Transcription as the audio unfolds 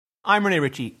I'm Rene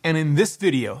Ritchie, and in this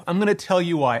video, I'm going to tell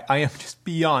you why I am just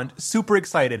beyond super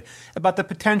excited about the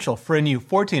potential for a new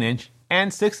 14-inch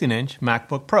and 16-inch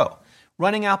MacBook Pro,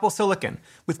 running Apple Silicon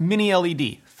with Mini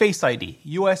LED, Face ID,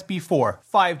 USB 4,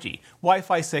 5G,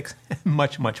 Wi-Fi 6, and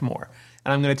much, much more.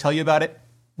 And I'm going to tell you about it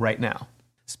right now.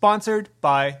 Sponsored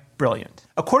by Brilliant.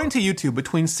 According to YouTube,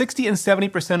 between 60 and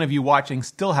 70% of you watching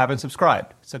still haven't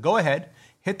subscribed. So go ahead,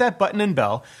 hit that button and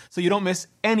bell so you don't miss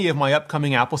any of my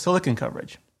upcoming Apple Silicon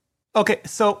coverage. Okay,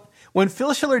 so when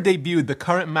Phil Schiller debuted the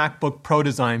current MacBook Pro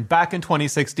design back in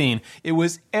 2016, it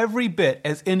was every bit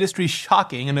as industry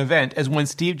shocking an event as when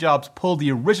Steve Jobs pulled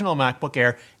the original MacBook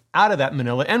Air out of that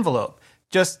manila envelope,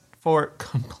 just for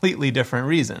completely different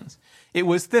reasons. It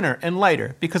was thinner and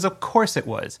lighter, because of course it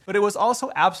was, but it was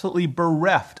also absolutely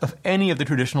bereft of any of the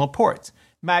traditional ports.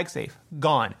 MagSafe,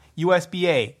 gone.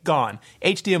 USB-A, gone.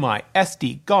 HDMI,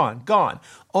 SD, gone.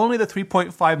 Only the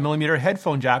 3.5mm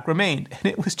headphone jack remained, and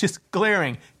it was just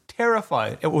glaring,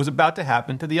 terrified at what was about to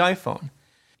happen to the iPhone.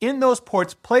 In those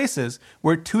ports' places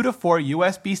were 2 to 4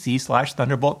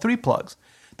 USB-C/Thunderbolt 3 plugs,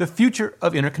 the future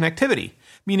of interconnectivity,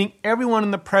 meaning everyone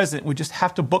in the present would just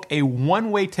have to book a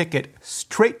one-way ticket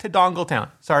straight to Dongle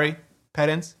Town. Sorry,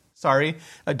 pedants, sorry.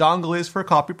 A dongle is for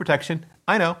copy protection.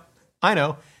 I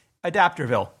know.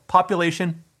 Adapterville,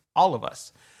 population, all of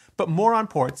us. But more on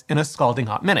ports in a scalding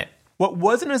hot minute. What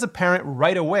wasn't as apparent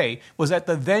right away was that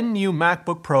the then new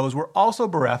MacBook Pros were also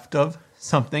bereft of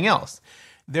something else.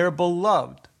 Their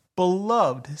beloved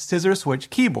scissor switch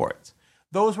keyboards.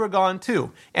 Those were gone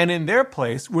too, and in their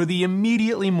place were the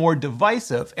immediately more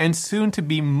divisive and soon to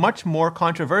be much more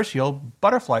controversial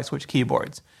butterfly switch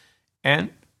keyboards. And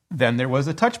then there was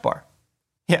a touch bar.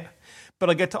 Yeah, but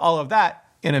I'll get to all of that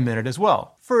in a minute as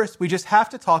well. First, we just have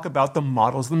to talk about the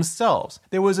models themselves.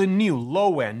 There was a new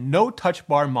low-end, no-touch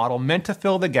bar model meant to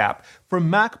fill the gap for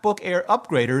MacBook Air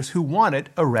upgraders who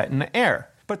wanted a Retina Air.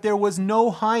 But there was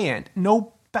no high-end,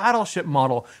 no battleship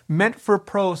model meant for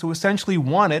pros who essentially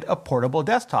wanted a portable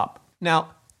desktop.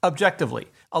 Now, objectively,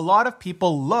 a lot of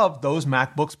people loved those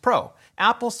MacBooks Pro.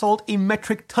 Apple sold a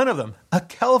metric ton of them, a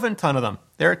Kelvin ton of them.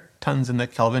 There are tons in the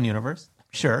Kelvin universe,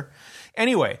 sure.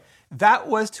 Anyway, that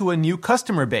was to a new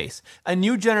customer base, a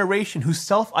new generation who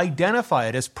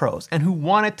self-identified as pros and who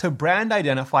wanted to brand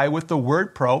identify with the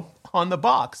word pro on the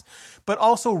box, but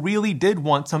also really did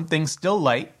want something still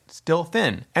light, still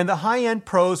thin. And the high-end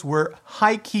pros were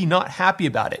high-key not happy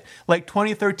about it, like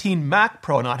 2013 Mac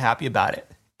Pro not happy about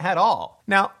it at all.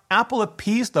 Now, Apple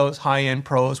appeased those high-end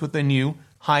pros with the new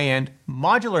high-end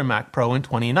modular Mac Pro in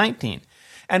 2019.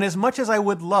 And as much as I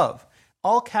would love,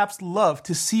 all caps love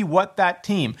to see what that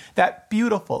team, that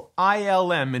beautiful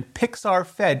ILM and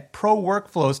Pixar-fed Pro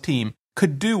Workflows team,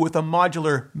 could do with a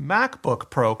modular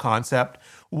MacBook Pro concept,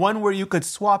 one where you could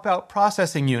swap out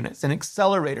processing units and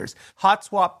accelerators, hot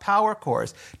swap power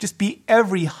cores, just be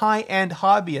every high-end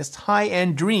hobbyist's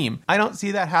high-end dream. I don't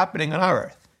see that happening on our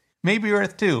Earth. Maybe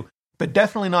Earth 2, but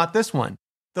definitely not this one.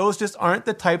 Those just aren't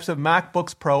the types of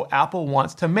MacBooks Pro Apple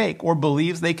wants to make or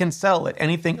believes they can sell at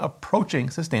anything approaching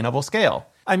sustainable scale.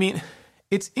 I mean,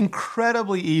 it's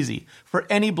incredibly easy for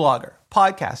any blogger,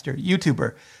 podcaster,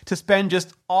 YouTuber to spend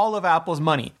just all of Apple's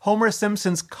money, Homer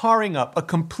Simpson's carring up a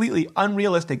completely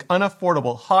unrealistic,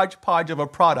 unaffordable hodgepodge of a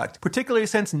product, particularly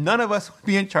since none of us would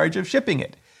be in charge of shipping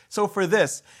it. So for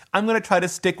this, I'm going to try to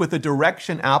stick with the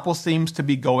direction Apple seems to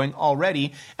be going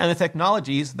already and the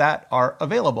technologies that are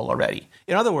available already.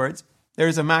 In other words,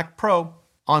 there's a Mac Pro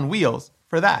on wheels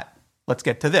for that. Let's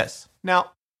get to this.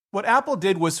 Now, what Apple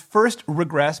did was first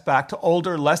regress back to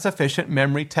older, less efficient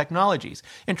memory technologies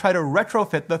and try to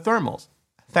retrofit the thermals.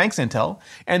 Thanks, Intel,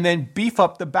 and then beef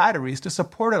up the batteries to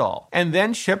support it all, and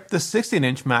then ship the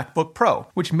 16-inch MacBook Pro,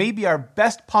 which may be our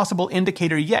best possible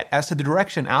indicator yet as to the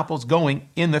direction Apple's going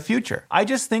in the future. I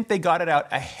just think they got it out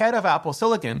ahead of Apple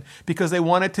Silicon because they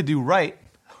wanted to do right,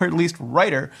 or at least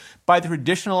righter, by the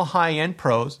traditional high-end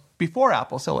pros before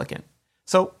Apple Silicon.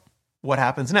 So, what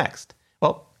happens next?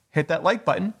 Well, hit that like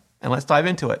button, and let's dive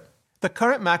into it. The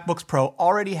current MacBooks Pro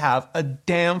already have a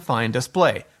damn fine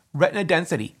display, Retina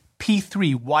density,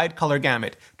 P3 wide color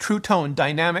gamut, true tone,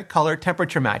 dynamic color,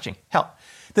 temperature matching. Hell,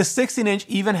 the 16-inch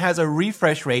even has a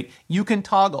refresh rate you can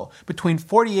toggle between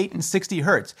 48 and 60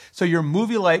 Hz, so your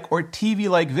movie-like or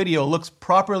TV-like video looks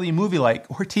properly movie-like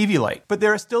or TV-like. But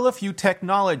there are still a few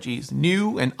technologies,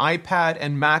 new and iPad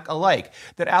and Mac alike,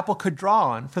 that Apple could draw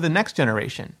on for the next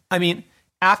generation. I mean,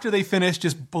 after they finish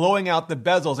just blowing out the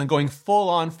bezels and going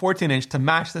full-on 14-inch to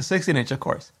match the 16-inch, of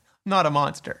course. Not a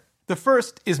monster. The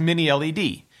first is Mini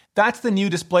LED. That's the new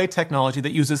display technology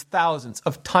that uses thousands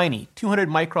of tiny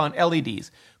 200-micron LEDs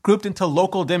grouped into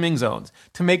local dimming zones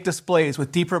to make displays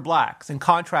with deeper blacks and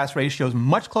contrast ratios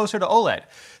much closer to OLED,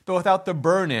 but without the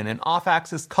burn-in and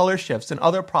off-axis color shifts and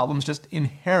other problems just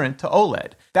inherent to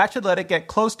OLED. That should let it get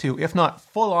close to, if not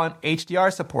full-on,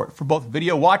 HDR support for both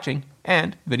video watching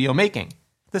and video making.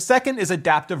 The second is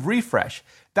adaptive refresh.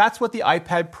 That's what the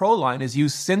iPad Pro line has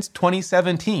used since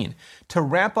 2017 to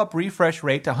ramp up refresh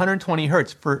rate to 120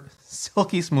 Hz for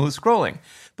silky smooth scrolling,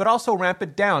 but also ramp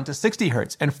it down to 60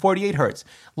 Hz and 48 Hz,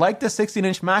 like the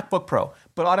 16-inch MacBook Pro,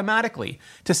 but automatically,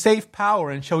 to save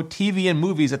power and show TV and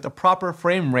movies at the proper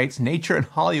frame rates nature and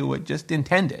Hollywood just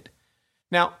intended.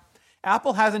 Now,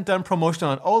 Apple hasn't done promotion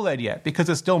on OLED yet because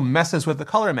it still messes with the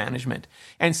color management,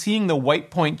 and seeing the white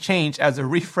point change as the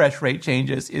refresh rate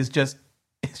changes is just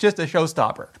a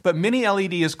showstopper. But Mini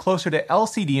LED is closer to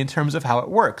LCD in terms of how it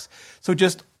works, so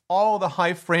just all the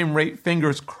high frame rate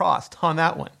fingers crossed on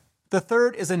that one. The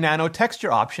third is a nano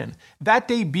texture option. That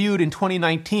debuted in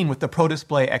 2019 with the Pro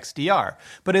Display XDR,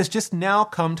 but has just now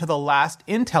come to the last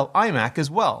Intel iMac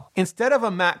as well. Instead of a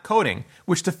matte coating,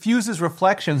 which diffuses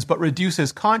reflections but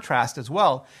reduces contrast as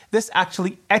well, this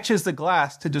actually etches the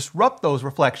glass to disrupt those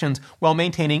reflections while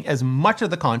maintaining as much of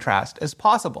the contrast as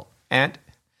possible. And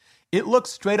it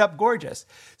looks straight up gorgeous.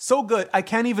 So good, I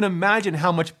can't even imagine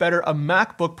how much better a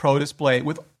MacBook Pro display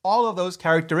with all of those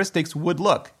characteristics would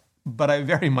look. But I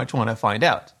very much want to find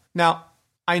out. Now,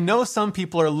 I know some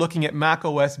people are looking at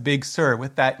macOS Big Sur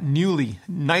with that newly,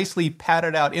 nicely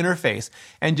padded out interface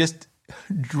and just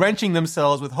drenching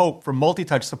themselves with hope for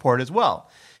multi-touch support as well.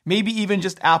 Maybe even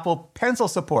just Apple Pencil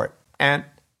support. And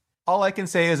all I can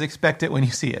say is expect it when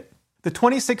you see it. The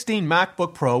 2016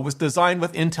 MacBook Pro was designed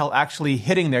with Intel actually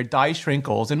hitting their die shrink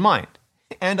goals in mind.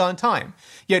 And on time.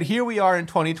 Yet here we are in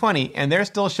 2020 and they're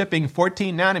still shipping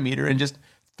 14 nanometer and just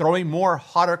throwing more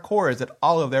hotter cores at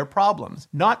all of their problems.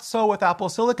 Not so with Apple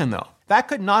Silicon though. That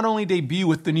could not only debut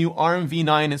with the new ARM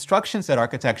v9 instruction set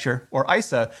architecture, or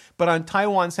ISA, but on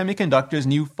Taiwan Semiconductor's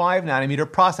new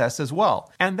 5nm process as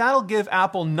well. And that'll give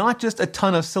Apple not just a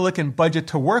ton of silicon budget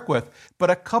to work with,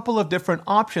 but a couple of different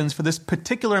options for this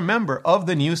particular member of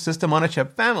the new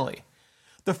system-on-a-chip family.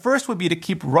 The first would be to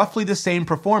keep roughly the same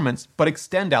performance, but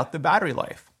extend out the battery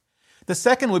life. The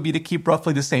second would be to keep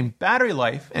roughly the same battery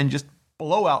life and just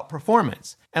blow out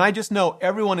performance. And I just know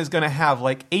everyone is going to have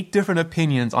like 8 different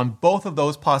opinions on both of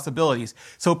those possibilities,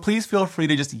 so please feel free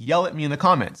to just yell at me in the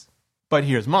comments. But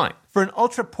here's mine. For an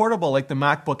ultra portable like the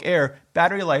MacBook Air,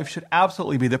 battery life should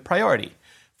absolutely be the priority.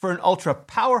 For an ultra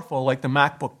powerful like the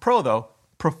MacBook Pro though,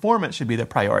 performance should be the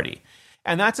priority.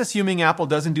 And that's assuming Apple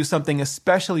doesn't do something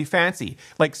especially fancy,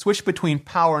 like switch between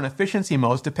power and efficiency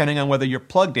modes depending on whether you're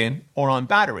plugged in or on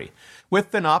battery.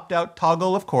 With an opt-out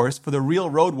toggle, of course, for the real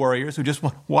road warriors who just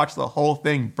want to watch the whole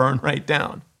thing burn right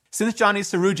down. Since Johnny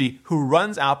Sarugi, who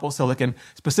runs Apple Silicon,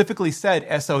 specifically said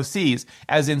SoCs,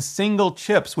 as in single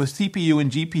chips with CPU and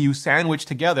GPU sandwiched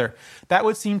together, that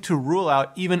would seem to rule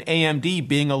out even AMD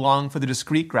being along for the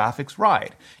discrete graphics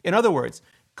ride. In other words,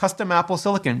 custom Apple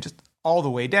Silicon just all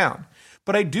the way down.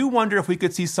 But I do wonder if we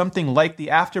could see something like the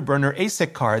Afterburner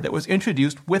ASIC card that was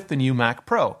introduced with the new Mac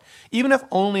Pro, even if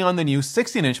only on the new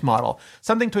 16-inch model,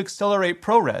 something to accelerate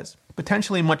ProRes,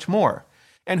 potentially much more.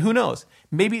 And who knows,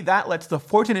 maybe that lets the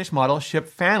 14-inch model ship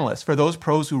fanless for those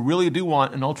pros who really do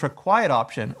want an ultra-quiet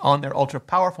option on their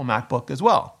ultra-powerful MacBook as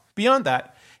well. Beyond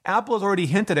that, Apple has already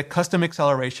hinted at custom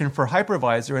acceleration for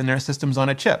hypervisor in their systems on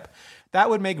a chip. That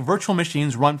would make virtual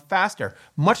machines run faster,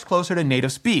 much closer to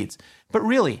native speeds. But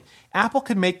really, Apple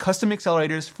could make custom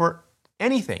accelerators for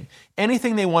anything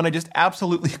they want to just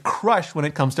absolutely crush when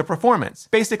it comes to performance.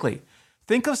 Basically,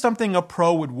 think of something a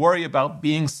pro would worry about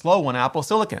being slow on Apple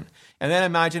Silicon, and then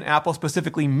imagine Apple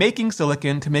specifically making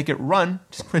silicon to make it run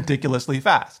just ridiculously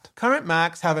fast. Current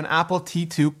Macs have an Apple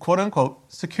T2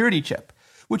 quote-unquote security chip,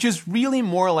 which is really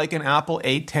more like an Apple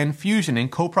A10 Fusion in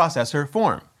coprocessor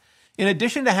form. In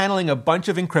addition to handling a bunch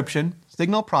of encryption,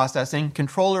 signal processing,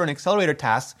 controller, and accelerator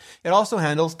tasks, it also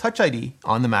handles Touch ID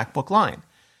on the MacBook line.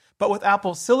 But with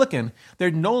Apple Silicon,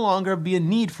 there'd no longer be a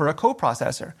need for a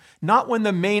coprocessor, not when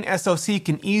the main SoC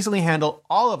can easily handle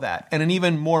all of that in an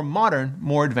even more modern,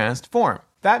 more advanced form.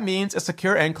 That means a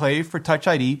secure enclave for Touch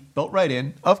ID built right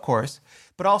in, of course,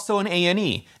 but also an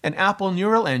ANE, an Apple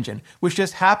Neural Engine, which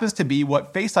just happens to be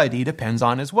what Face ID depends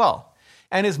on as well.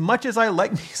 And as much as I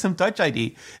like me some Touch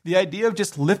ID, the idea of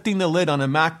just lifting the lid on a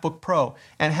MacBook Pro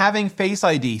and having Face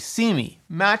ID see me,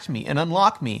 match me, and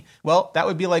unlock me, well, that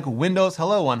would be like Windows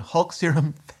Hello on Hulk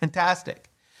Serum Fantastic.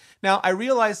 Now, I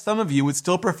realize some of you would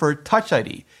still prefer Touch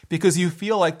ID because you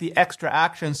feel like the extra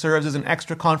action serves as an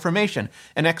extra confirmation,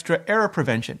 an extra error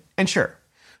prevention. And sure,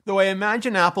 Though I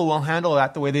imagine Apple will handle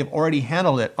that the way they've already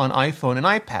handled it on iPhone and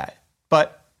iPad.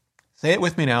 But, say it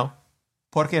with me now,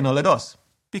 ¿por qué no le dos?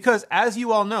 Because, as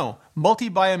you all know,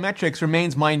 multi-biometrics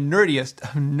remains my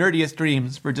nerdiest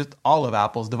dreams for just all of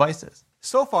Apple's devices.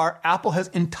 So far, Apple has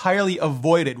entirely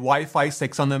avoided Wi-Fi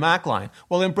 6 on the Mac line,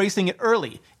 while embracing it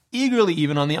early, eagerly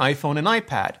even on the iPhone and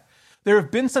iPad. There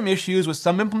have been some issues with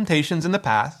some implementations in the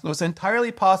past, so it's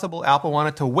entirely possible Apple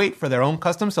wanted to wait for their own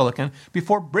custom silicon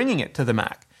before bringing it to the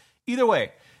Mac. Either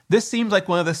way, this seems like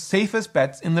one of the safest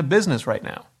bets in the business right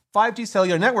now. 5G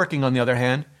cellular networking, on the other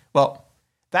hand, well,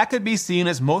 that could be seen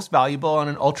as most valuable on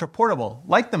an ultra-portable,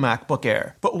 like the MacBook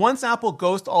Air. But once Apple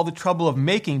goes to all the trouble of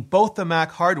making both the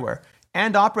Mac hardware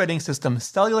and operating system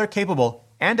cellular capable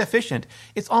and efficient,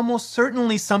 it's almost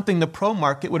certainly something the Pro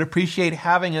market would appreciate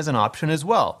having as an option as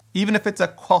well, even if it's a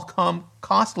Qualcomm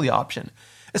costly option,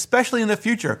 especially in the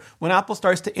future when Apple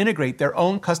starts to integrate their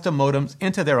own custom modems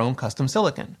into their own custom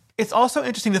silicon. It's also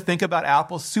interesting to think about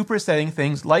Apple supersetting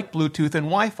things like Bluetooth and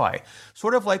Wi-Fi,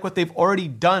 sort of like what they've already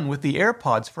done with the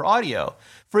AirPods for audio.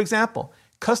 For example,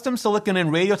 custom silicon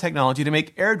and radio technology to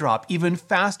make AirDrop even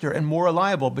faster and more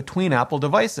reliable between Apple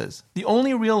devices. The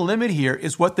only real limit here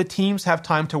is what the teams have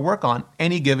time to work on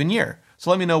any given year. So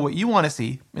let me know what you want to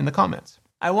see in the comments.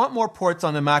 I want more ports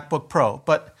on the MacBook Pro,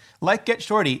 but like Get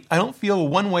Shorty, I don't feel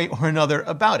one way or another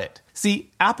about it.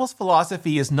 See, Apple's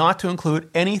philosophy is not to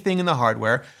include anything in the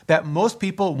hardware that most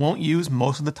people won't use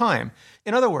most of the time.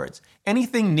 In other words,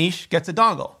 anything niche gets a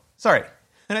dongle. Sorry,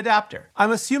 an adapter.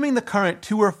 I'm assuming the current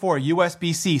 2 or 4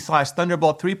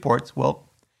 USB-C/Thunderbolt 3 ports will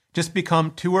just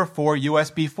become 2 or 4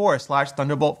 USB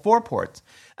 4/Thunderbolt 4 ports.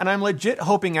 And I'm legit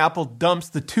hoping Apple dumps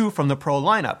the 2 from the Pro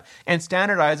lineup and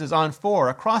standardizes on 4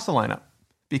 across the lineup.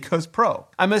 Because Pro.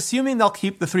 I'm assuming they'll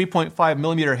keep the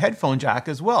 3.5mm headphone jack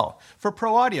as well for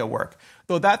Pro audio work,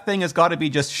 though that thing has got to be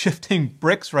just shifting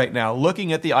bricks right now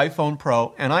looking at the iPhone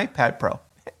Pro and iPad Pro.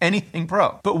 Anything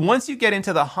Pro. But once you get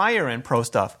into the higher end Pro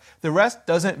stuff, the rest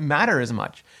doesn't matter as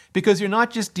much because you're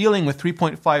not just dealing with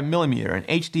 3.5mm and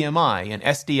HDMI and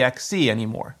SDXC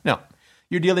anymore. No.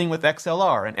 You're dealing with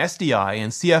XLR and SDI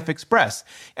and CF Express,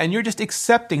 and you're just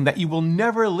accepting that you will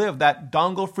never live that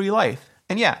dongle-free life.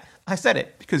 And yeah, I said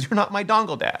it because you're not my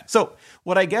dongle dad. So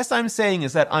what I guess I'm saying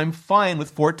is that I'm fine with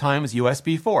 4 times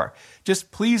USB 4.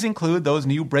 Just please include those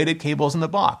new braided cables in the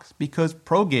box because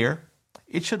Pro gear,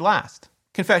 it should last.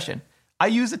 Confession, I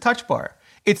use a touch bar.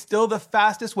 It's still the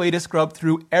fastest way to scrub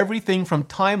through everything from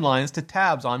timelines to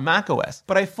tabs on macOS,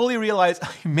 but I fully realize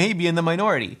I may be in the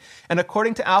minority. And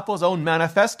according to Apple's own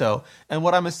manifesto, and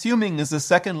what I'm assuming is the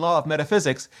second law of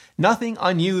metaphysics, nothing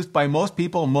unused by most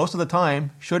people most of the time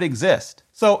should exist.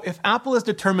 So if Apple is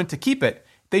determined to keep it,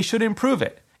 they should improve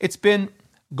it. It's been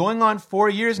going on 4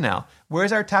 years now.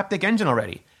 Where's our Taptic engine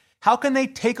already? How can they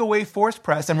take away force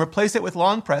press and replace it with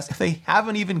long press if they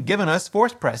haven't even given us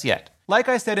force press yet? Like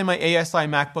I said in my ASI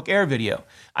MacBook Air video,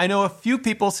 I know a few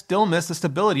people still miss the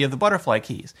stability of the butterfly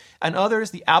keys, and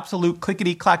others the absolute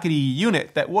clickety-clackety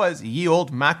unit that was ye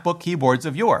old MacBook keyboards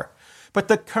of yore. But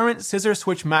the current scissor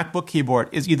switch MacBook keyboard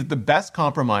is either the best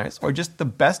compromise or just the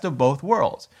best of both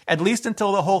worlds, at least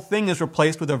until the whole thing is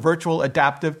replaced with a virtual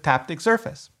adaptive Taptic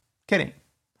surface. Kidding.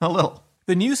 A little.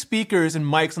 The new speakers and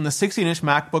mics on the 16-inch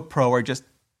MacBook Pro are just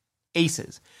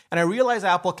aces. And I realize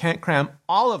Apple can't cram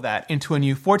all of that into a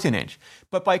new 14-inch,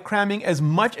 but by cramming as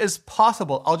much as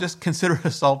possible, I'll just consider it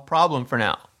a solved problem for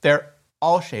now. They're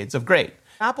all shades of great.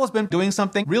 Apple's been doing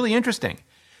something really interesting.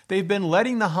 They've been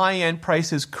letting the high-end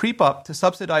prices creep up to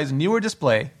subsidize newer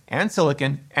display and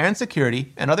silicon and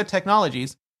security and other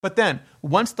technologies, but then,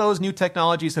 once those new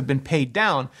technologies have been paid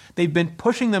down, they've been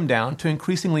pushing them down to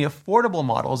increasingly affordable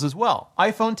models as well.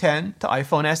 iPhone X to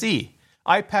iPhone SE,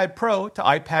 iPad Pro to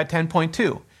iPad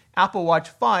 10.2, Apple Watch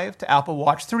 5 to Apple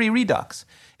Watch 3 Redux.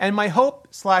 And my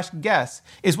hope/guess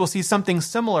is we'll see something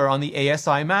similar on the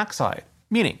ASI Mac side.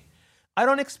 Meaning, I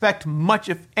don't expect much,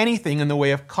 if anything, in the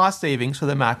way of cost savings for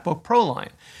the MacBook Pro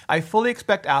line. I fully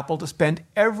expect Apple to spend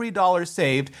every dollar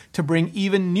saved to bring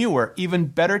even newer, even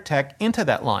better tech into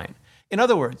that line. In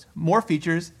other words, more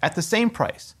features at the same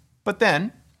price. But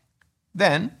then,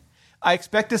 I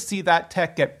expect to see that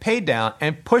tech get paid down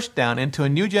and pushed down into a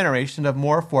new generation of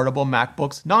more affordable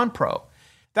MacBooks non-Pro.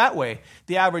 That way,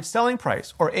 the average selling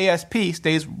price, or ASP,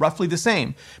 stays roughly the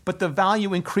same, but the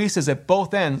value increases at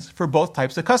both ends for both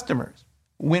types of customers.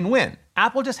 Win-win.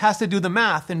 Apple just has to do the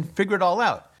math and figure it all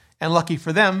out. And lucky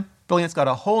for them, Brilliant's got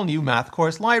a whole new math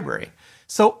course library.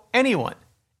 So anyone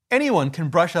can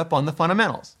brush up on the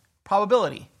fundamentals.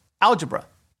 Probability, algebra,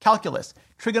 calculus,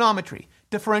 trigonometry,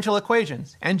 differential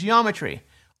equations, and geometry.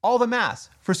 All the math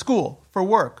for school, for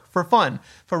work, for fun,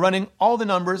 for running all the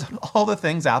numbers on all the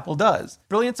things Apple does.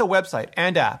 Brilliant's a website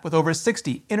and app with over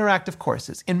 60 interactive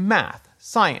courses in math,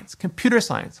 science, computer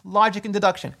science, logic and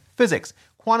deduction, physics,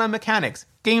 quantum mechanics,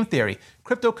 game theory,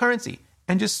 cryptocurrency,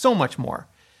 and just so much more.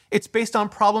 It's based on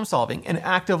problem solving and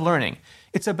active learning.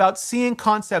 It's about seeing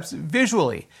concepts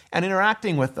visually and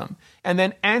interacting with them, and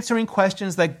then answering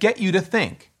questions that get you to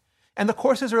think. And the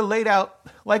courses are laid out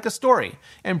like a story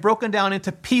and broken down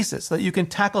into pieces so that you can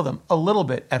tackle them a little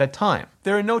bit at a time.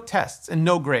 There are no tests and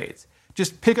no grades.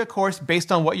 Just pick a course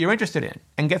based on what you're interested in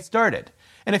and get started.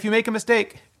 And if you make a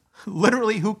mistake,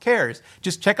 literally who cares?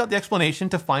 Just check out the explanation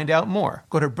to find out more.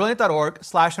 Go to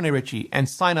brilliant.org/RenéRitchie and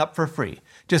sign up for free.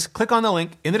 Just click on the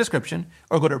link in the description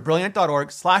or go to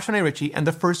brilliant.org/RenéRitchie and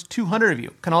the first 200 of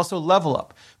you can also level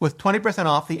up with 20%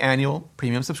 off the annual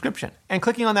premium subscription. And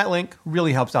clicking on that link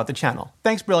really helps out the channel.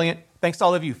 Thanks, Brilliant. Thanks to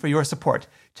all of you for your support.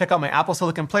 Check out my Apple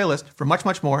Silicon playlist for much,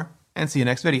 much more, and see you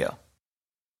next video.